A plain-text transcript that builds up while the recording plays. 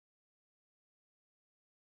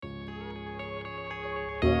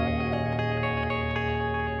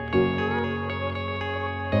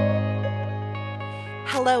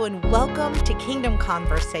Hello and welcome to Kingdom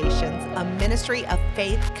Conversations, a ministry of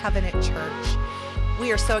Faith Covenant Church.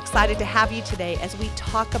 We are so excited to have you today as we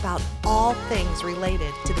talk about all things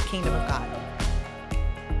related to the Kingdom of God.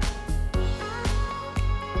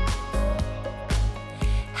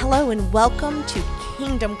 Hello and welcome to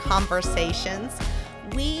Kingdom Conversations.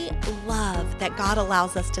 We love that God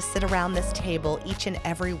allows us to sit around this table each and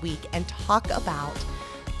every week and talk about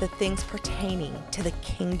the things pertaining to the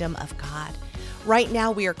Kingdom of God. Right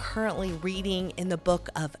now, we are currently reading in the book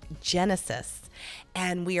of Genesis,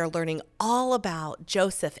 and we are learning all about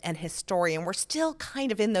Joseph and his story. And we're still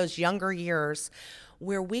kind of in those younger years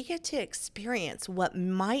where we get to experience what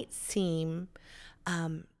might seem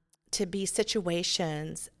to be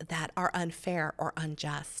situations that are unfair or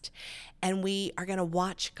unjust. And we are going to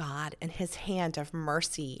watch God and his hand of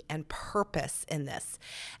mercy and purpose in this.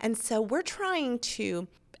 And so we're trying to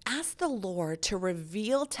ask the Lord to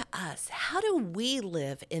reveal to us, how do we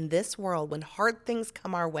live in this world when hard things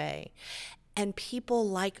come our way? And people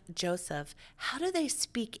like Joseph, how do they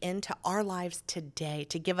speak into our lives today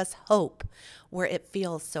to give us hope where it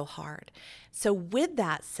feels so hard? So with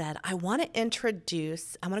that said, I'm going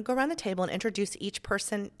to go around the table and introduce each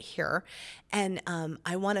person here. And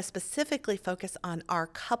I want to specifically focus on our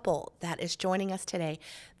couple that is joining us today.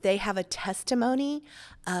 They have a testimony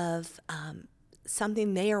of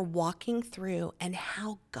something they are walking through and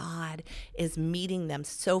how God is meeting them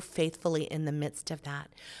so faithfully in the midst of that.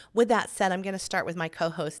 With that said, I'm going to start with my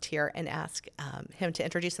co-host here and ask him to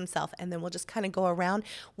introduce himself, and then we'll just kind of go around.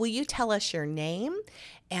 Will you tell us your name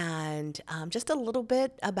and just a little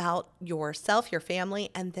bit about yourself, your family,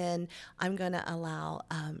 and then I'm going to allow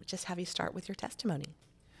just have you start with your testimony.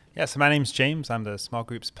 Yeah, so my name's James. I'm the small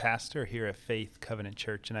groups pastor here at Faith Covenant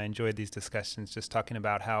Church, and I enjoyed these discussions just talking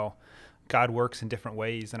about how God works in different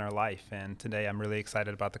ways in our life. And today I'm really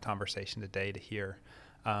excited about the conversation today to hear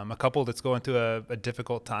a couple that's going through a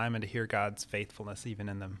difficult time and to hear God's faithfulness even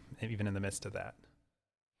in the midst of that.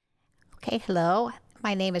 Okay, hello.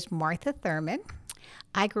 My name is Martha Thurman.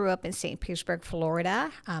 I grew up in St. Petersburg, Florida.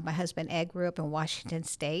 My husband Ed grew up in Washington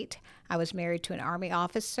State. I was married to an Army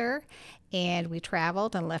officer, and we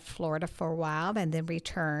traveled and left Florida for a while and then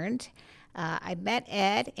returned. I met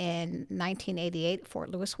Ed in 1988 at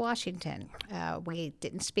Fort Lewis, Washington. We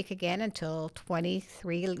didn't speak again until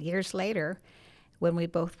 23 years later when we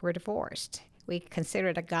both were divorced. We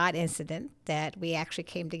considered a God incident that we actually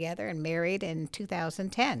came together and married in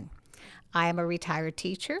 2010. I am a retired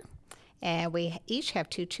teacher, and we each have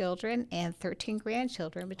 2 children and 13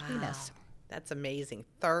 grandchildren between us. That's amazing.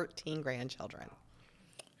 13 grandchildren.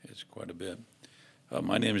 It's quite a bit.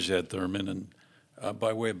 My name is Ed Thurman, and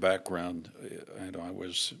by way of background, I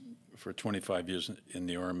was for 25 years in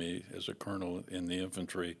the Army as a colonel in the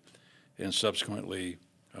infantry, and subsequently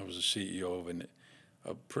I was the CEO of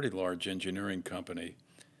a pretty large engineering company.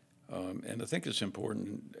 And I think it's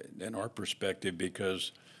important in our perspective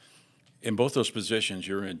because in both those positions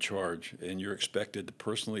you're in charge and you're expected to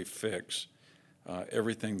personally fix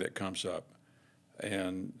everything that comes up.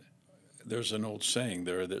 And there's an old saying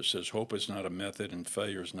there that says, hope is not a method and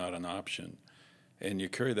failure is not an option. And you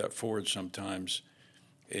carry that forward sometimes,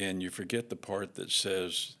 and you forget the part that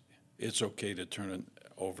says it's okay to turn it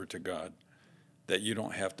over to God, that you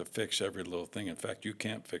don't have to fix every little thing. In fact, you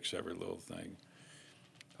can't fix every little thing.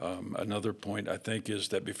 Another point, I think, is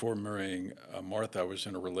that before marrying Martha, I was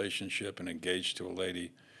in a relationship and engaged to a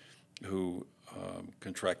lady who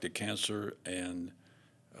contracted cancer, and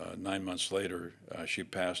 9 months later, she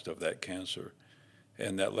passed of that cancer.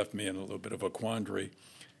 And that left me in a little bit of a quandary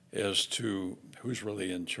as to who's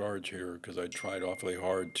really in charge here, because I tried awfully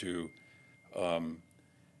hard to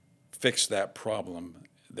fix that problem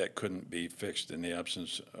that couldn't be fixed in the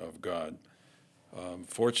absence of God.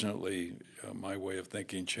 Fortunately, my way of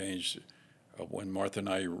thinking changed when Martha and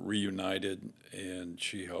I reunited, and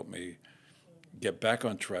she helped me get back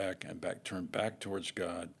on track and turn back towards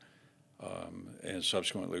God, and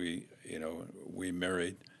subsequently, we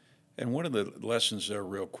married. And one of the lessons there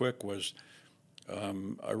real quick was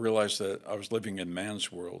I realized that I was living in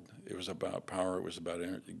man's world. It was about power. It was about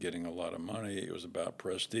getting a lot of money. It was about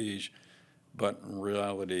prestige. But in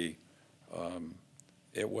reality,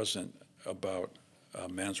 it wasn't about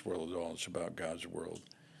man's world at all. It's about God's world.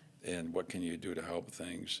 And what can you do to help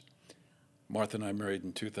things? Martha and I married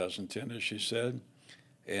in 2010, as she said.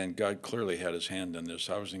 And God clearly had his hand in this.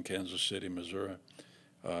 I was in Kansas City, Missouri.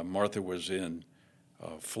 Martha was in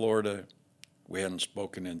Florida. We hadn't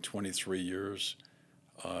spoken in 23 years,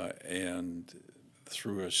 and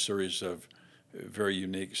through a series of very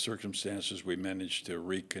unique circumstances, we managed to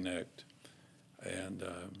reconnect, and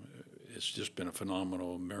it's just been a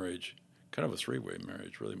phenomenal marriage. kind of a three-way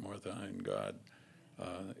marriage, really, Martha, I and God,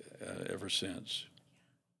 ever since.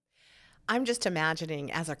 I'm just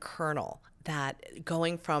imagining as a colonel that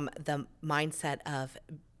going from the mindset of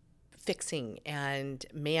fixing and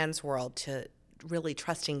man's world to really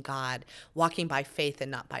trusting God, walking by faith and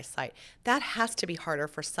not by sight, that has to be harder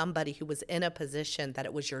for somebody who was in a position that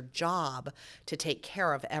it was your job to take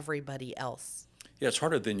care of everybody else. Yeah, it's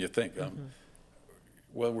harder than you think.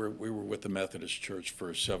 Well, we were with the Methodist Church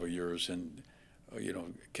for several years, and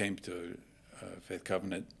came to Faith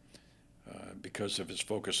Covenant because of its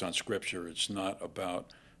focus on Scripture. It's not about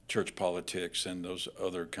church politics and those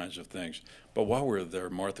other kinds of things. But while we were there,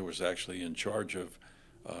 Martha was actually in charge of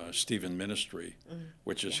Stephen Ministry,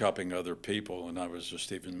 which is helping other people, and I was a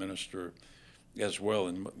Stephen minister as well.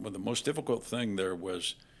 And the most difficult thing there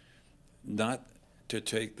was not to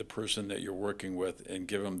take the person that you're working with and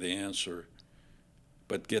give them the answer,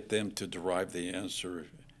 but get them to derive the answer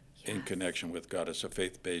in connection with God. It's a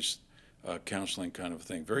faith-based counseling kind of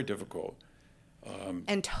thing. Very difficult.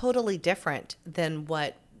 And totally different than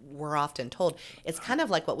what we're often told. It's kind of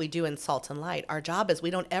like what we do in Salt and Light. Our job is we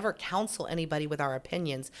don't ever counsel anybody with our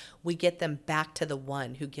opinions. We get them back to the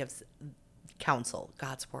one who gives counsel,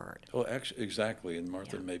 God's word. Well, actually, exactly. And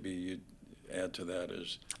Martha, maybe you'd add to that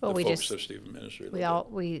as Well, the focus of Stephen Ministry.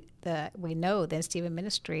 We know that Stephen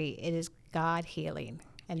Ministry, it is God healing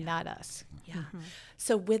and not us. Yeah.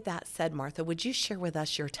 So with that said, Martha, would you share with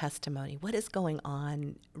us your testimony? What is going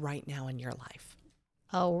on right now in your life?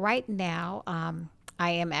 Oh, right now, I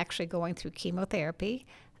am actually going through chemotherapy.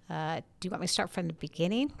 Do you want me to start from the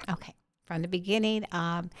beginning? Okay. From the beginning,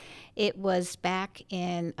 it was back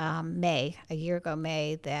in May, a year ago,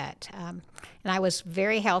 May, that, and I was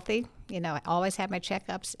very healthy. I always had my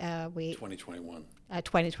checkups. 2021.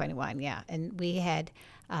 2021, yeah. And we had,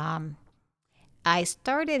 I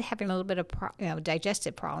started having a little bit of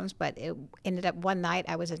digestive problems, but it ended up one night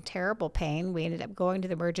I was in terrible pain. We ended up going to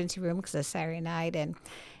the emergency room because it was Saturday night,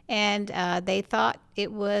 and they thought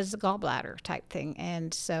it was a gallbladder type thing.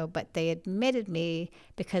 And so, but they admitted me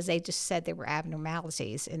because they just said there were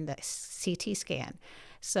abnormalities in the CT scan.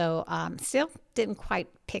 So still didn't quite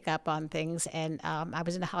pick up on things. And I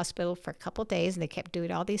was in the hospital for a couple of days, and they kept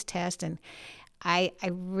doing all these tests. And I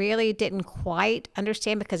really didn't quite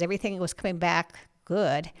understand because everything was coming back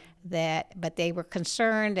good, but they were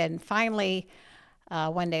concerned. And finally,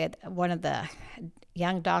 one day, one of the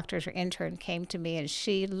young doctors or intern came to me, and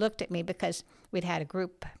she looked at me because we'd had a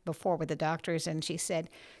group before with the doctors, and she said,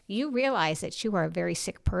 "You realize that you are a very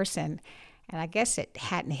sick person." And I guess it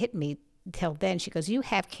hadn't hit me till then. She goes, "You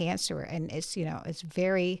have cancer, and it's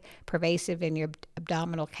very pervasive in your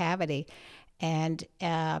abdominal cavity." And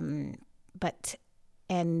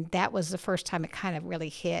that was the first time it kind of really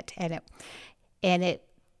hit. And it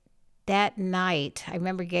that night, I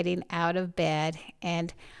remember getting out of bed,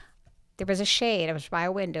 and there was a shade. I was by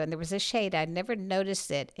a window, and there was a shade. I'd never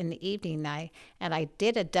noticed it in the evening. And I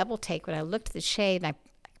did a double take when I looked at the shade, and I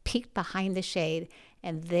peeked behind the shade,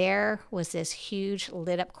 and there was this huge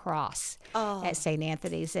lit up cross at St.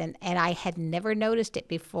 Anthony's. And I had never noticed it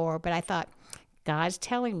before, but I thought, God's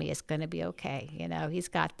telling me it's going to be okay. He's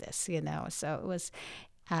got this, So it was.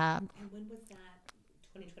 And when was that?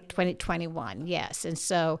 2021, yes. And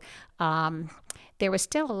so there was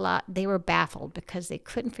still a lot. They were baffled because they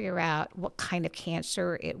couldn't figure out what kind of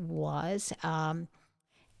cancer it was. And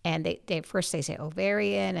they first say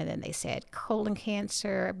ovarian, and then they said colon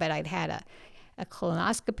cancer. But I'd had a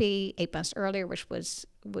colonoscopy 8 months earlier, which was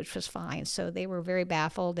fine. So they were very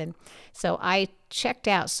baffled. And so I checked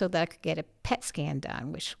out so that I could get a PET scan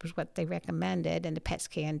done, which was what they recommended. And the PET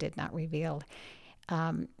scan did not reveal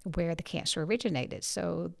where the cancer originated.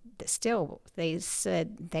 So still, they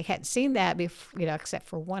said they hadn't seen that before, except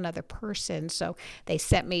for one other person. So they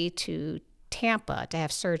sent me to Tampa to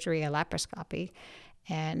have surgery, a laparoscopy.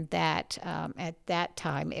 And that at that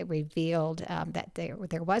time, it revealed that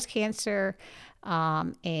there was cancer.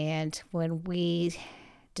 And when we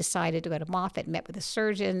decided to go to Moffitt and met with the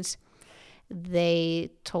surgeons,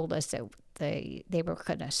 they told us that they were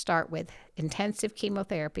going to start with intensive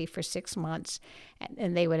chemotherapy for 6 months,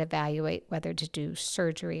 and they would evaluate whether to do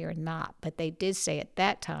surgery or not. But they did say at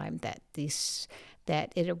that time that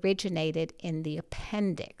it originated in the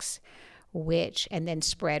appendix, and then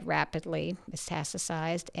spread rapidly,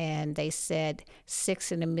 metastasized, and they said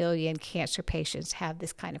 6 in a million cancer patients have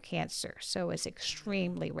this kind of cancer. So it's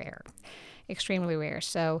extremely rare.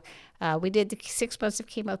 So we did the 6 months of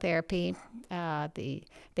chemotherapy. They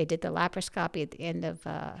did the laparoscopy at the end of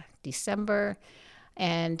December,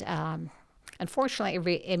 and unfortunately,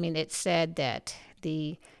 it said that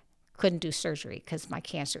couldn't do surgery because my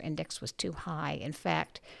cancer index was too high. In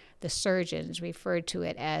fact, the surgeons referred to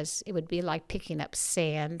it as it would be like picking up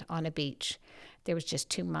sand on a beach. There was just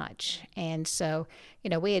too much. And so,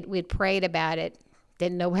 we'd prayed about it,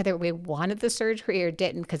 didn't know whether we wanted the surgery or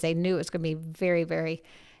didn't, because they knew it was going to be very, very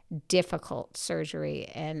difficult surgery.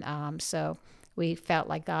 And so we felt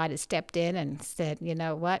like God had stepped in and said, you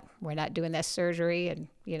know what, we're not doing that surgery, and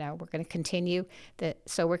we're going to continue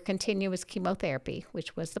so we're continuing with chemotherapy,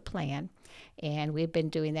 which was the plan. And we've been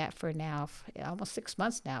doing that for now almost 6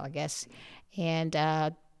 months now, I guess. And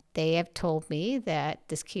they have told me that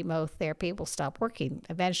this chemotherapy will stop working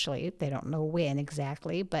eventually. They don't know when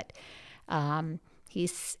exactly, but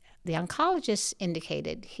the oncologist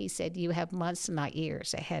indicated, he said, you have months, not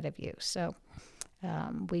years ahead of you. So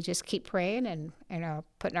we just keep praying and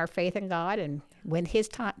putting our faith in God. And when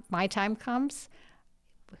my time comes,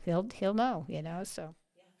 he'll know, so.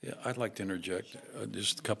 Yeah, I'd like to interject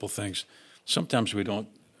just a couple things. Sometimes we don't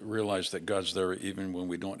realize that God's there even when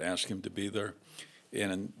we don't ask him to be there.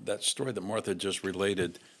 And in that story that Martha just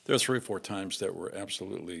related, there are 3 or 4 times that were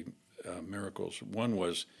absolutely miracles. One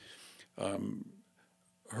was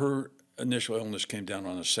her initial illness came down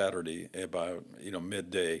on a Saturday about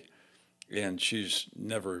midday, and she's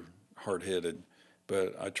never hard-headed,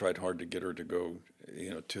 but I tried hard to get her to go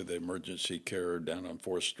to the emergency care down on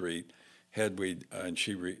 4th Street. And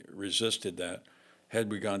she resisted that. Had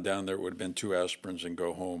we gone down there, it would have been 2 aspirins and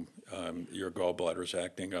go home. Your gallbladder's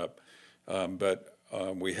acting up. But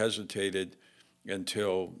we hesitated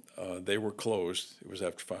until they were closed. It was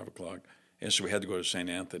after 5 o'clock. And so we had to go to St.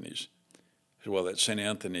 Anthony's. Well, at St.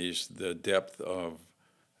 Anthony's, the depth of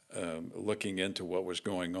looking into what was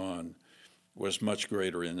going on was much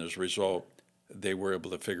greater. And as a result, they were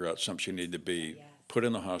able to figure out something she needed to be put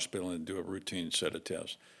in the hospital and do a routine set of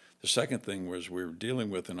tests. The second thing was we were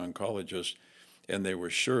dealing with an oncologist, and they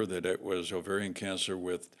were sure that it was ovarian cancer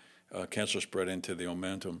with cancer spread into the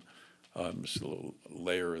omentum. It's a little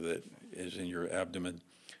layer that is in your abdomen.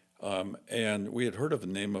 And we had heard of the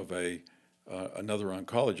name of another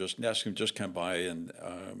oncologist and asked him to just come by and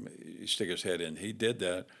stick his head in. He did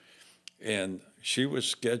that, and she was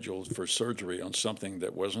scheduled for surgery on something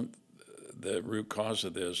that wasn't the root cause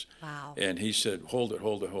of this. Wow. And he said, hold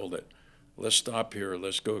it. Let's stop here.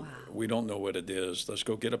 Let's go. Wow. We don't know what it is. Let's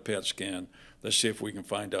go get a PET scan. Let's see if we can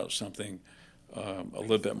find out something a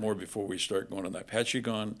little bit more before we start going on that. Had she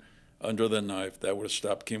gone under the knife, that would have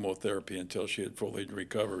stopped chemotherapy until she had fully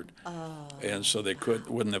recovered. Oh, and so they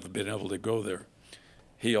wouldn't have been able to go there.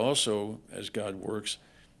 He also, as God works,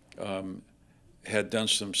 had done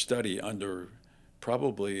some study under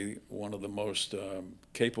probably one of the most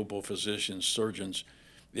capable physicians, surgeons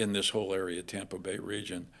in this whole area, Tampa Bay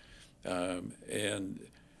region. And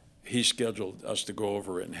he scheduled us to go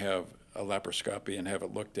over and have a laparoscopy and have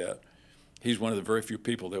it looked at. He's one of the very few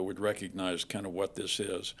people that would recognize kind of what this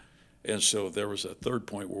is. And so there was a third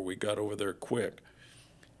point where we got over there quick.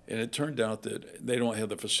 And it turned out that they don't have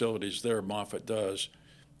the facilities there, Moffitt does.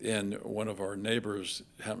 And one of our neighbors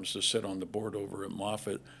happens to sit on the board over at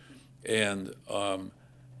Moffitt and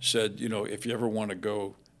said, if you ever want to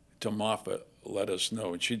go to Moffitt, let us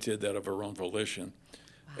know. And she did that of her own volition.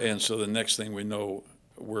 Wow. And so the next thing we know,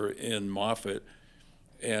 we're in Moffitt.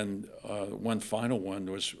 And one final one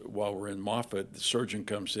was while we're in Moffitt, the surgeon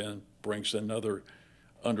comes in, brings another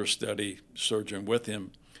understudy surgeon with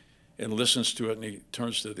him and listens to it, and he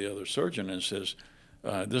turns to the other surgeon and says,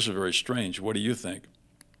 this is very strange. What do you think?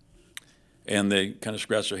 And they kind of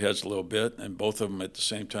scratched their heads a little bit, and both of them at the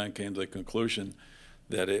same time came to the conclusion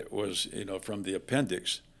that it was, from the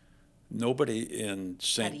appendix. Nobody in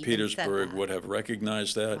St. Petersburg would have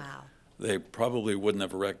recognized that. Wow. They probably wouldn't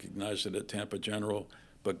have recognized it at Tampa General,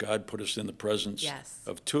 but God put us in the presence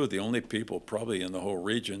of 2 of the only people probably in the whole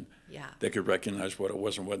region that could recognize what it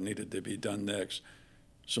was and what needed to be done next.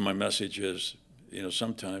 So my message is,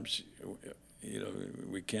 sometimes,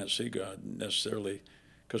 we can't see God necessarily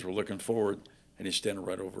because we're looking forward and he's standing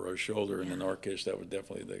right over our shoulder. And in our case, that was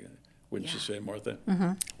definitely wouldn't you say, Martha?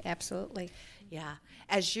 Mm-hmm. Absolutely. Yeah.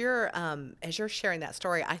 As you're sharing that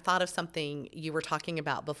story, I thought of something you were talking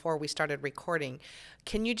about before we started recording.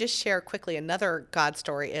 Can you just share quickly another God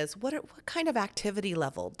story? Is what kind of activity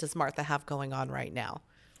level does Martha have going on right now?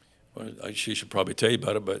 Well, she should probably tell you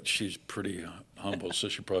about it, but she's pretty humble, so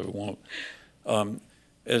she probably won't.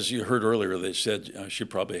 As you heard earlier, they said she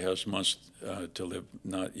probably has months to live,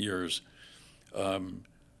 not years.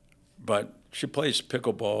 But she plays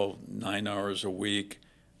pickleball 9 hours a week.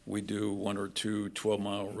 We do 1 or 2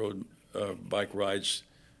 12-mile road bike rides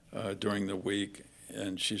during the week,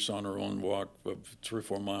 and she's on her own walk of 3 or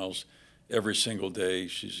 4 miles every single day.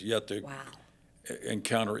 She's yet to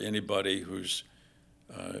encounter anybody who's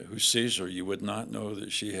who sees her, you would not know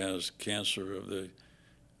that she has cancer of the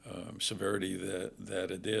severity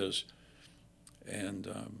that it is. And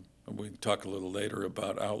we can talk a little later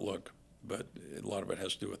about outlook, but a lot of it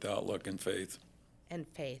has to do with outlook and faith. And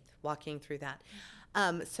faith, walking through that.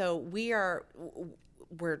 So we're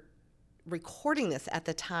recording this at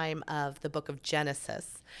the time of the book of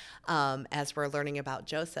Genesis, as we're learning about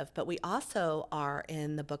Joseph, but we also are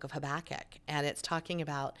in the book of Habakkuk, and it's talking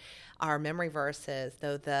about our memory verses,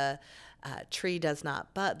 though the tree does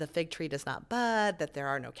not bud, the fig tree does not bud, that there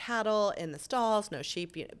are no cattle in the stalls, no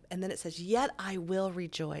sheep, and then it says, yet I will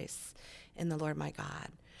rejoice in the Lord my God.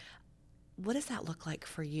 What does that look like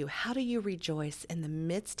for you? How do you rejoice in the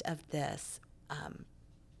midst of this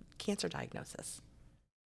cancer diagnosis?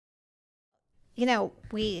 You know,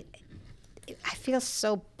 I feel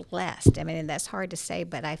so blessed. I mean, and that's hard to say,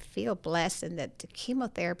 but I feel blessed, and that the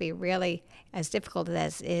chemotherapy, really, as difficult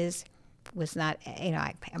as it is, was not,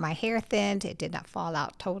 my hair thinned, it did not fall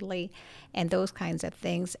out totally, and those kinds of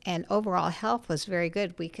things. And overall health was very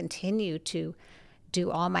good. We continue to do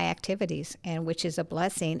all my activities, and which is a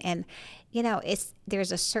blessing. And,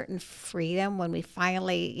 there's a certain freedom when we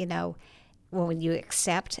finally, when you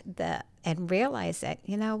accept and realize that,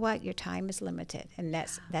 you know what, your time is limited. And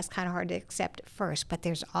that's kind of hard to accept at first, but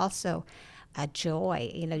there's also a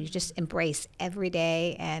joy, you just embrace every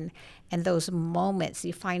day, and those moments,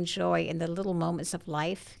 you find joy in the little moments of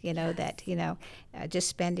life, that, just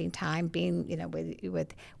spending time being,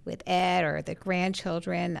 with Ed or the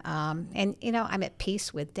grandchildren. And, I'm at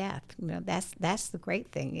peace with death. That's the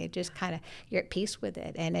great thing. You just you're at peace with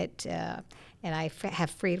it. And and I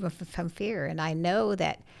have freedom from fear. And I know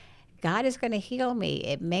that God is going to heal me.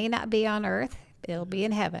 It may not be on earth. It'll be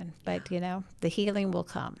in heaven, but the healing will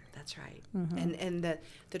come. That's right. Mm-hmm. And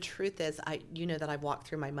the truth is, that I've walked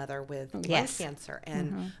through my mother with lung Yes. cancer,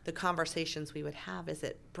 and the conversations we would have is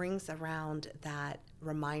it brings around that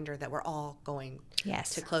reminder that we're all going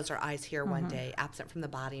Yes. to close our eyes here one day, absent from the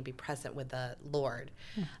body, and be present with the Lord.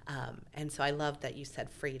 And so I love that you said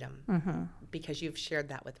freedom, because you've shared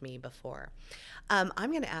that with me before. I'm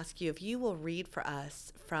going to ask you if you will read for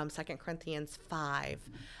us from 2 Corinthians 5,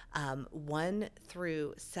 1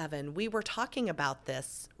 through 7. We were talking about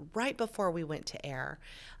this right before we went to air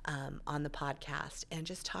on the podcast, and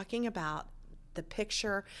just talking about the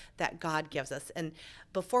picture that God gives us. And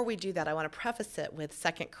before we do that, I want to preface it with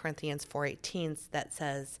 2 Corinthians 4:18 that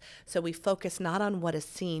says, so we focus not on what is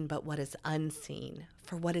seen, but what is unseen.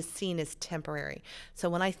 For what is seen is temporary. So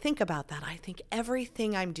when I think about that, I think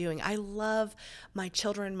everything I'm doing, I love my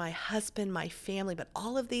children, my husband, my family, but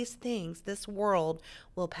all of these things, this world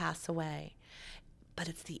will pass away. But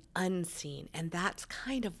it's the unseen. And that's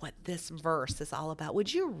kind of what this verse is all about.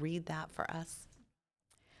 Would you read that for us?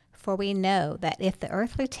 For we know that if the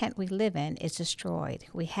earthly tent we live in is destroyed,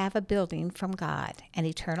 we have a building from God, an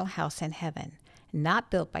eternal house in heaven,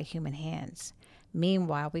 not built by human hands.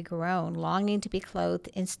 Meanwhile we groan, longing to be clothed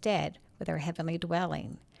instead with our heavenly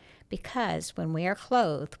dwelling, because when we are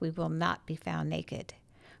clothed, we will not be found naked.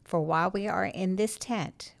 For while we are in this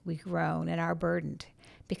tent, we groan and are burdened,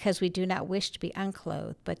 because we do not wish to be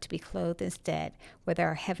unclothed, but to be clothed instead with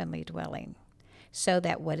our heavenly dwelling, so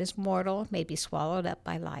that what is mortal may be swallowed up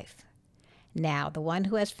by life. Now, the one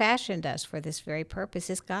who has fashioned us for this very purpose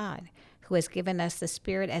is God, who has given us the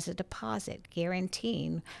Spirit as a deposit,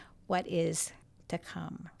 guaranteeing what is to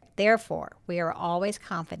come. Therefore, we are always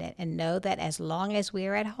confident and know that as long as we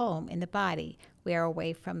are at home in the body, we are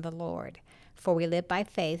away from the Lord. For we live by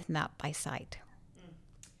faith, not by sight.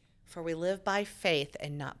 For we live by faith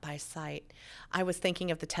and not by sight. I was thinking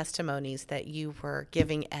of the testimonies that you were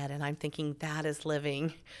giving, Ed, and I'm thinking that is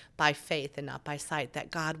living by faith and not by sight,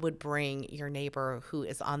 that God would bring your neighbor who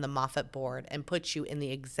is on the Moffitt board and put you in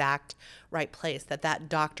the exact right place, that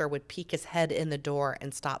doctor would peek his head in the door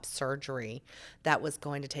and stop surgery that was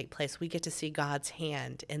going to take place. We get to see God's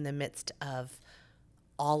hand in the midst of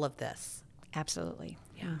all of this. Absolutely.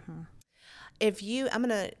 Yeah. I'm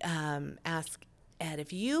going to ask Ed,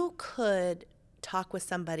 if you could talk with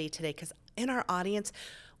somebody today, because in our audience,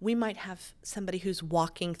 we might have somebody who's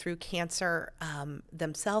walking through cancer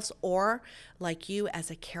themselves, or like you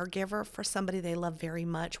as a caregiver for somebody they love very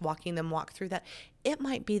much, walking them walk through that. It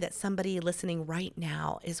might be that somebody listening right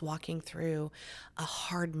now is walking through a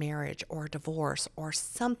hard marriage or divorce or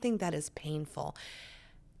something that is painful.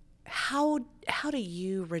 How do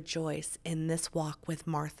you rejoice in this walk with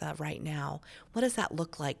Martha right now? What does that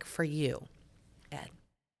look like for you, Ed?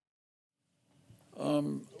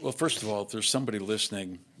 Well, first of all, if there's somebody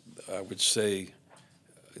listening, I would say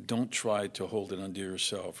don't try to hold it unto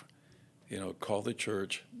yourself. Call the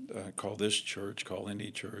church, call this church, call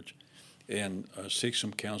any church, and seek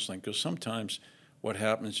some counseling, because sometimes what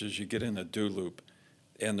happens is you get in a do loop,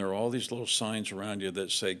 and there are all these little signs around you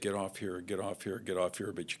that say, get off here, get off here, get off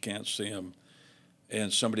here, but you can't see them.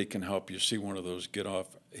 And somebody can help you see one of those get off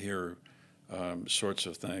here sorts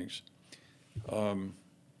of things.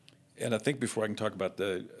 And I think before I can talk about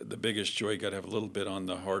the biggest joy, you got to have a little bit on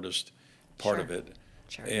the hardest part of it.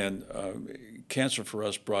 Sure. And cancer for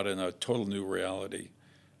us brought in a total new reality.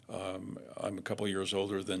 I'm a couple of years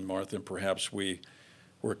older than Martha, and perhaps we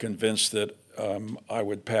were convinced that I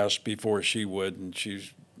would pass before she would, and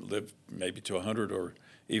she's lived maybe to 100 or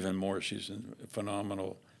even more. She's in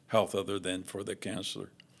phenomenal health other than for the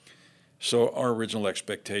cancer. So our original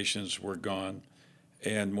expectations were gone,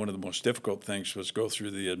 and one of the most difficult things was go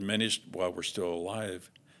through while we're still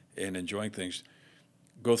alive and enjoying things,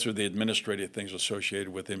 go through the administrative things associated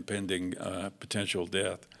with impending potential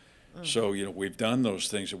death. So, we've done those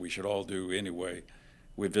things that we should all do anyway.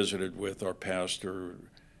 We visited with our pastor.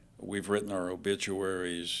 We've written our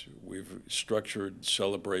obituaries. We've structured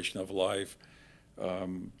celebration of life.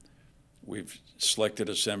 We've selected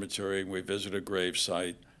a cemetery. We visited a grave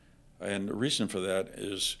site. And the reason for that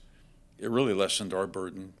is it really lessened our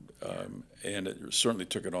burden, and it certainly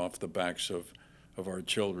took it off the backs of our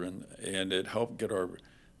children. And it helped get our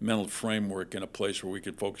mental framework in a place where we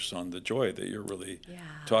could focus on the joy that you're really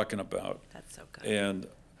talking about. That's so good. And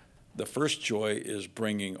the first joy is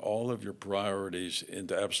bringing all of your priorities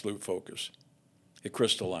into absolute focus. It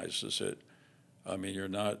crystallizes it. I mean, you're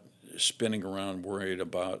not spinning around worried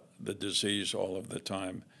about the disease all of the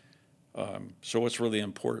time. So what's really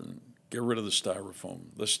important? Get rid of the styrofoam.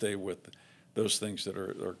 Let's stay with those things that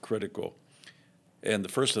are critical. And the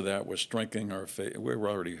first of that was strengthening our faith. We were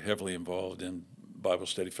already heavily involved in Bible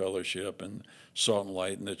study fellowship and salt and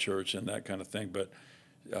light in the church and that kind of thing. But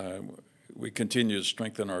we continue to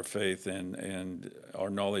strengthen our faith and our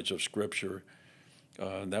knowledge of Scripture.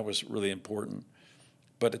 That was really important.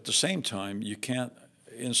 But at the same time, you can't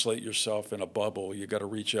insulate yourself in a bubble. You got to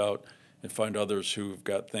reach out and find others who've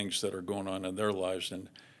got things that are going on in their lives and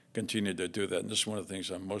continue to do that. And this is one of the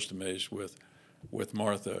things I'm most amazed with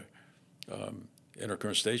Martha. In her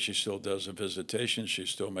current state, she still does a visitation. She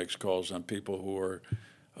still makes calls on people who are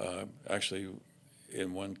actually,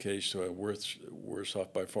 in one case, worse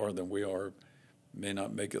off by far than we are, may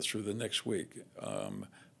not make it through the next week.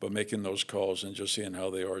 But making those calls and just seeing how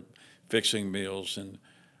they are fixing meals and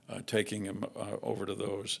taking them over to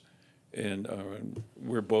those. And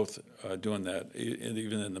we're both doing that,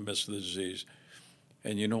 even in the midst of the disease.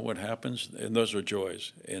 And you know what happens? And those are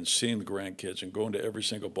joys. And seeing the grandkids and going to every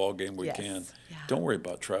single ball game we can. Yeah. Don't worry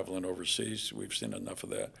about traveling overseas. We've seen enough of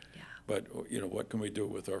that. Yeah. But, what can we do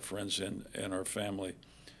with our friends and our family?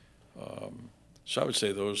 So I would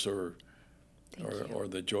say those are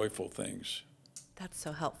the joyful things. That's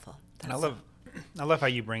so helpful. And I love how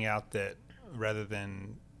you bring out that rather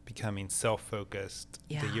than becoming self-focused,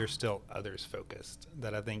 that you're still others-focused.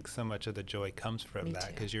 That I think so much of the joy comes from that,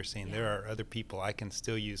 because you're seeing there are other people. I can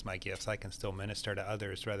still use my gifts. I can still minister to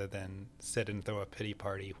others rather than sit and throw a pity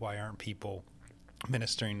party. Why aren't people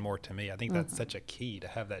ministering more to me? I think that's such a key to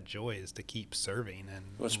have that joy, is to keep serving and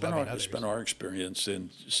loving others. It's been our experience in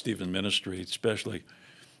Stephen ministry, especially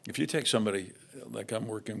if you take somebody like I'm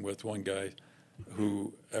working with one guy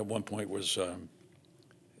who at one point was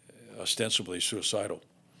ostensibly suicidal.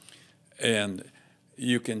 And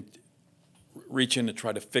you can reach in and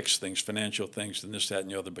try to fix things, financial things, and this, that,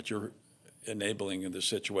 and the other, but you're enabling in the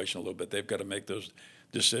situation a little bit. They've got to make those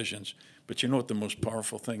decisions. But you know what the most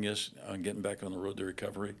powerful thing is on getting back on the road to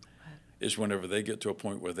recovery? Is whenever they get to a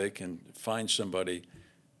point where they can find somebody,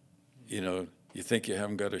 you think you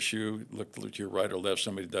haven't got a shoe, look to your right or left,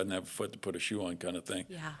 somebody doesn't have a foot to put a shoe on, kind of thing.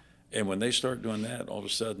 Yeah. And when they start doing that, all of a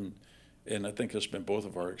sudden, and I think it's been both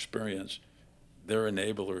of our experience, they're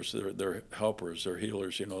enablers, they're helpers, they're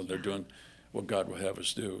healers, they're doing what God will have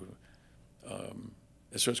us do. And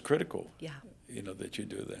so it's critical, that you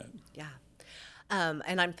do that. Yeah.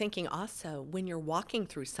 And I'm thinking also, when you're walking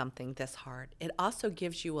through something this hard, it also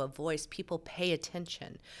gives you a voice. People pay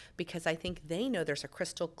attention because I think they know there's a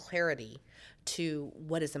crystal clarity to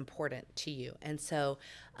what is important to you. And so,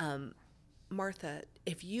 Martha,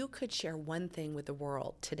 if you could share one thing with the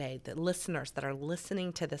world today, the listeners that are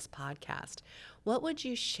listening to this podcast, what would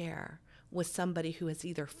you share with somebody who has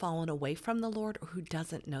either fallen away from the Lord or who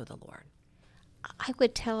doesn't know the Lord? I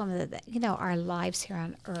would tell them that, our lives here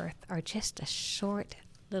on earth are just a short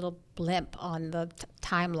little blimp on the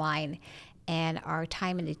timeline, and our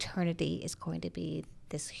time in eternity is going to be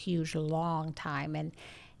this huge, long time. And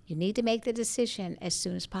you need to make the decision as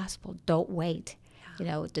soon as possible. Don't wait.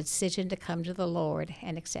 The decision to come to the Lord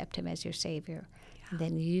and accept Him as your Savior. And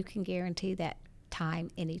then you can guarantee that time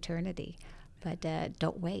in eternity. But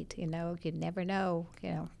don't wait. You never know.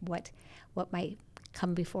 What might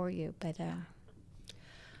come before you. But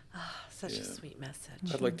such a sweet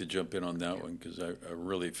message. I'd like to jump in on that one because I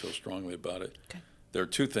really feel strongly about it. Okay. There are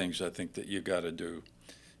two things I think that you got to do.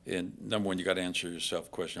 And number one, you got to answer yourself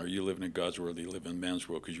the question: are you living in God's world? Or do you live in man's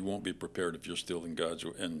world? Because you won't be prepared if you're still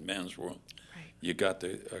in man's world. Right. You got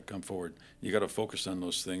to come forward. You got to focus on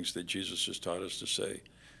those things that Jesus has taught us to say.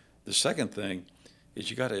 The second thing is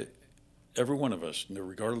you got to, every one of us,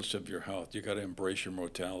 regardless of your health, you got to embrace your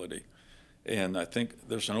mortality. And I think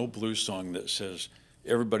there's an old blues song that says,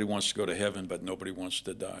 everybody wants to go to heaven, but nobody wants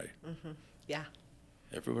to die. Mm-hmm. Yeah.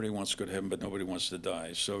 Everybody wants to go to heaven, but nobody wants to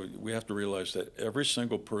die. So we have to realize that every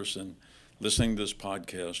single person listening to this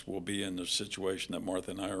podcast will be in the situation that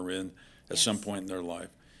Martha and I are in at some point in their life.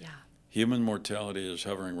 Yeah. Human mortality is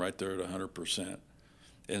hovering right there at 100%.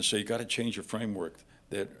 And so you got to change your framework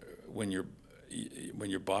that when your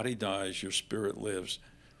body dies, your spirit lives.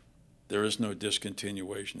 There is no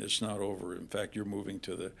discontinuation. It's not over. In fact, you're moving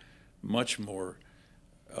to the much more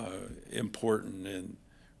important and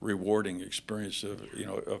rewarding experience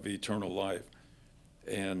of eternal life,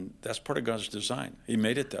 and that's part of God's design. He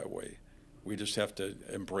made it that way. We just have to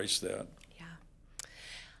embrace that. Yeah.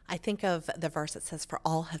 I think of the verse that says, "For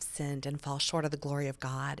all have sinned and fall short of the glory of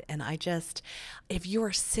God." And if you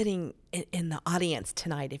are sitting in the audience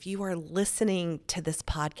tonight, if you are listening to this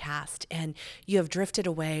podcast and you have drifted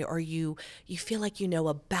away, or you feel like you know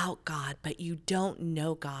about God, but you don't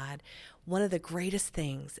know God, one of the greatest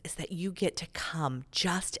things is that you get to come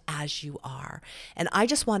just as you are. And I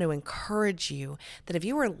just want to encourage you that if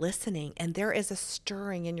you are listening and there is a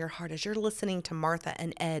stirring in your heart as you're listening to Martha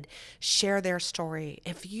and Ed share their story,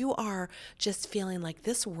 if you are just feeling like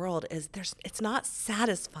this world it's not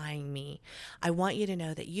satisfying me, I want you to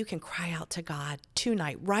know that you can cry out to God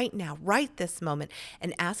tonight, right now, right this moment,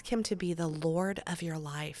 and ask him to be the Lord of your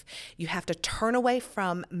life. You have to turn away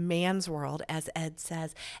from man's world, as Ed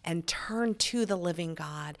says, and turn to the living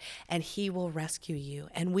God, and he will rescue you.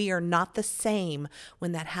 And we are not the same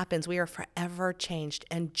when that happens. We are forever changed.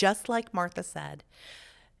 And just like Martha said,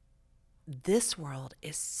 this world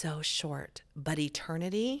is so short, but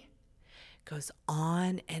eternity goes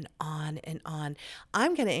on and on and on.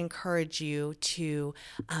 I'm going to encourage you to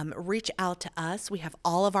reach out to us. We have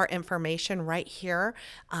all of our information right here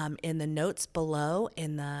in the notes below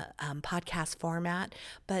in the podcast format,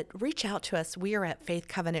 but reach out to us. We are at Faith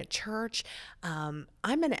Covenant Church. I'm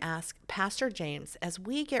going to ask Pastor James, as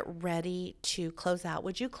we get ready to close out,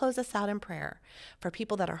 would you close us out in prayer for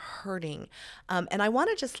people that are hurting? And I want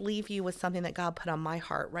to just leave you with something that God put on my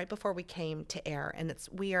heart right before we came to air. And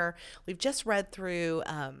we've just read through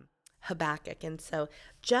Habakkuk. And so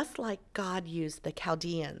just like God used the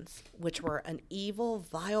Chaldeans, which were an evil,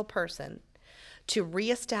 vile person, to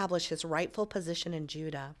reestablish his rightful position in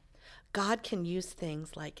Judah, God can use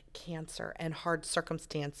things like cancer and hard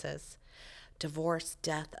circumstances, divorce,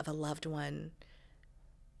 death of a loved one,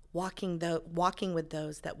 walking with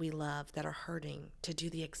those that we love that are hurting, to do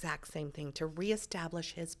the exact same thing, to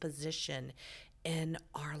reestablish his position in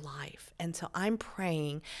our life. And so I'm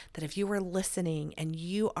praying that if you are listening and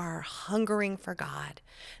you are hungering for God,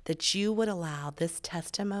 that you would allow this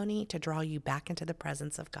testimony to draw you back into the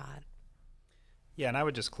presence of God. Yeah, and I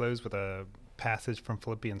would just close with a passage from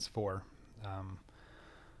Philippians 4,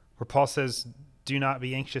 where Paul says, "Do not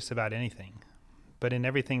be anxious about anything, but in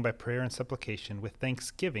everything by prayer and supplication with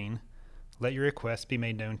thanksgiving, let your requests be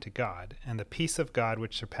made known to God, and the peace of God,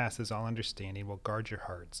 which surpasses all understanding, will guard your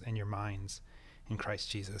hearts and your minds in Christ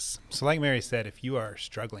Jesus." So like Mary said, if you are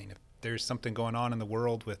struggling, if there's something going on in the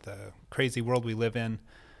world with the crazy world we live in,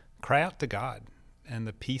 cry out to God and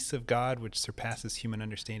the peace of God, which surpasses human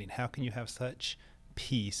understanding. How can you have such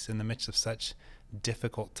peace in the midst of such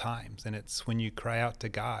difficult times? And it's when you cry out to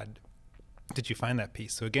God that you find that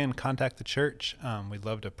peace. So again, contact the church. We'd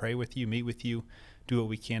love to pray with you, meet with you, do what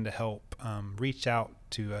we can to help. Reach out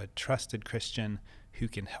to a trusted Christian who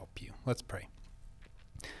can help you. Let's pray.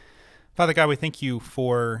 Father God, we thank you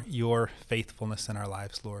for your faithfulness in our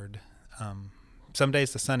lives, Lord. Some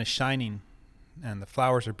days the sun is shining and the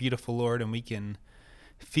flowers are beautiful, Lord, and we can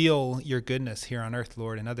feel your goodness here on earth,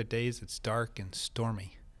 Lord. And other days it's dark and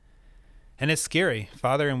stormy. And it's scary,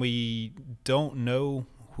 Father, and we don't know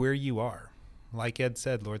where you are. Like Ed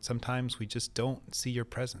said, Lord, sometimes we just don't see your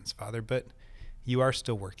presence, Father, but you are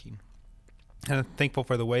still working. And I'm thankful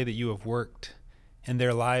for the way that you have worked in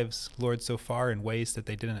their lives, Lord, so far in ways that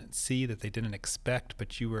they didn't see, that they didn't expect,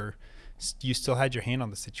 but you still had your hand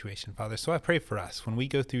on the situation, Father. So I pray for us when we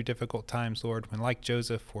go through difficult times, Lord, when like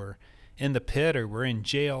Joseph, we're in the pit or we're in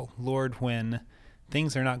jail, Lord, when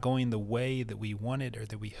things are not going the way that we wanted or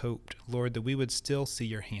that we hoped, Lord, that we would still see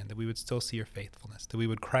your hand, that we would still see your faithfulness, that we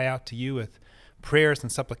would cry out to you with prayers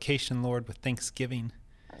and supplication, Lord, with thanksgiving,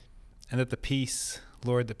 and that the peace,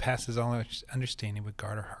 Lord, that passes all understanding would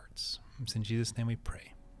guard our hearts. It's in Jesus' name we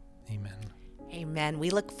pray. Amen. Amen.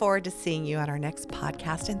 We look forward to seeing you on our next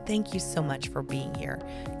podcast, and thank you so much for being here.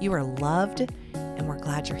 You are loved, and we're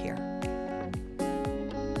glad you're here.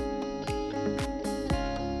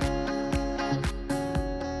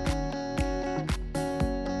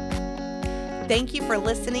 Thank you for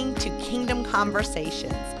listening to Kingdom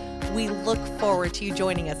Conversations. We look forward to you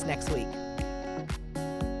joining us next week.